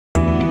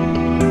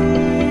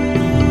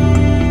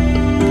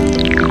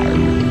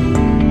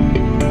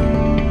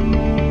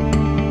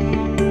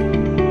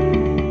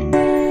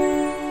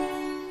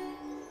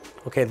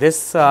Okay,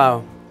 this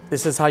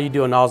is how you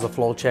do a nozzle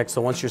flow check. So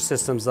once your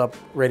system's up,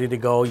 ready to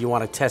go, you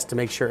want to test to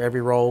make sure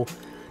every roll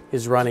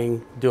is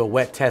running, do a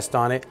wet test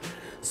on it.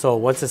 So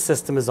once the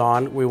system is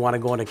on, we want to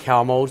go into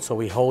cow mode. So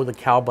we hold the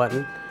cow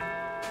button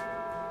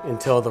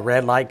until the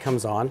red light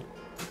comes on.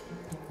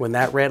 When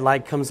that red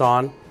light comes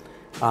on,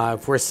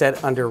 if we're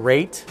set under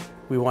rate,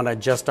 we want to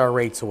adjust our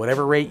rate. So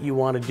whatever rate you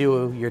want to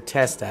do your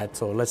test at.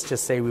 So let's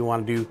just say we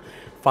want to do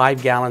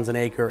 5 gallons an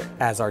acre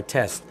as our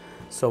test.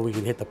 So we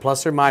can hit the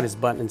plus or minus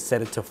button and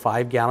set it to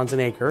 5 gallons an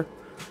acre.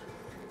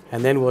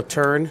 And then we'll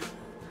turn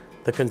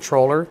the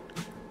controller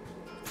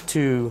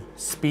to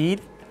speed.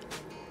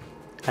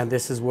 And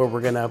this is where we're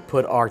gonna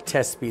put our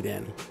test speed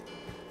in.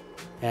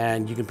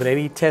 And you can put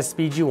any test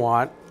speed you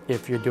want.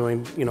 If you're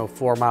doing,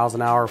 4 miles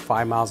an hour,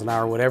 5 miles an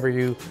hour, whatever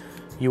you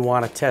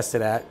wanna test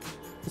it at,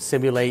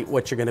 simulate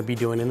what you're gonna be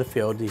doing in the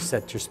field. You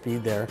set your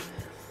speed there.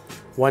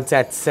 Once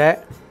that's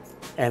set,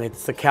 and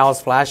the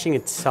cow's flashing,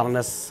 it's telling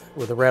us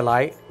with a red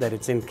light that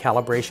it's in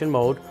calibration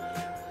mode.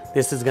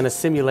 This is gonna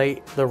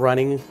simulate the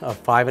running of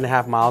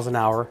 5.5 miles an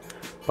hour,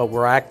 but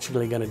we're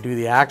actually gonna do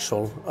the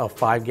actual of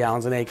 5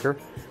 gallons an acre.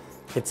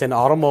 It's in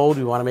auto mode.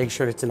 We wanna make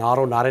sure it's in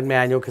auto, not in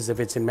manual, because if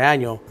it's in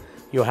manual,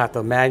 you'll have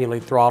to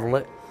manually throttle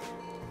it.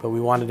 But we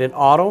want it in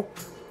auto,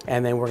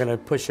 and then we're gonna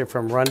push it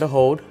from run to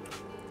hold.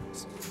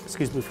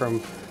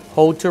 From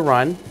hold to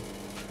run.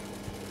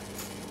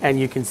 And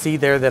you can see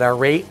there that our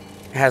rate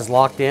has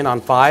locked in on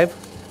 5,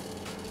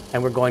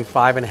 and we're going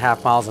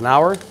 5.5 miles an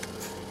hour.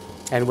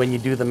 And when you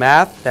do the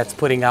math, that's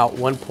putting out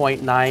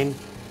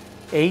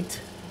 1.98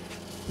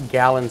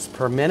 gallons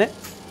per minute.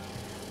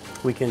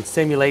 We can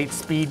simulate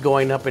speed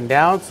going up and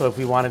down. So if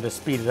we wanted to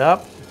speed it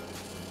up,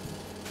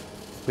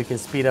 we can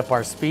speed up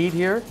our speed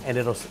here, and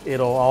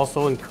it'll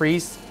also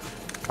increase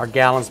our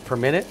gallons per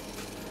minute.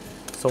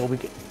 So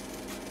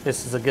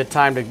this is a good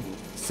time to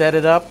set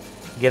it up,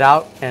 get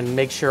out, and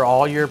make sure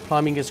all your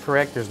plumbing is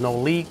correct. There's no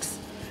leaks.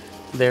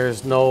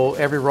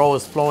 Every row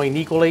is flowing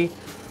equally.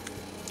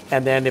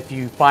 And then if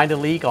you find a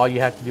leak, all you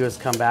have to do is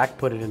come back,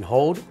 put it in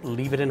hold,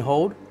 leave it in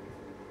hold,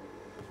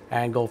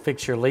 and go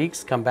fix your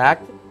leaks, come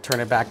back, turn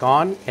it back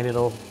on, and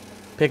it'll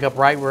pick up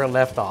right where it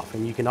left off.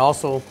 And you can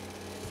also,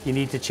 you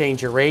need to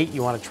change your rate.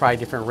 You want to try a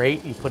different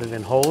rate. You put it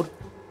in hold,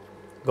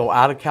 go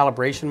out of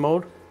calibration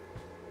mode,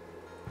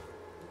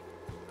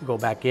 go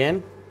back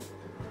in,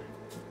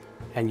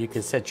 and you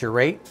can set your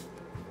rate.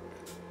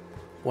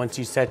 Once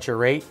you set your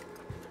rate,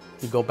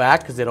 you go back,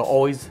 because it'll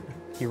always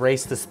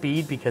erase the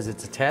speed because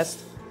it's a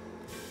test.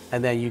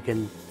 And then you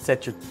can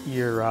set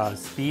your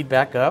speed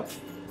back up.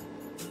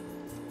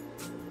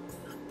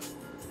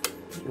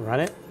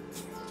 Run it.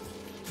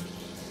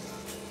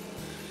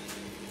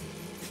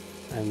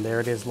 And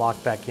there it is,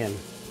 locked back in.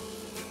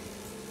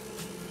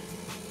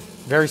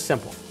 Very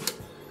simple.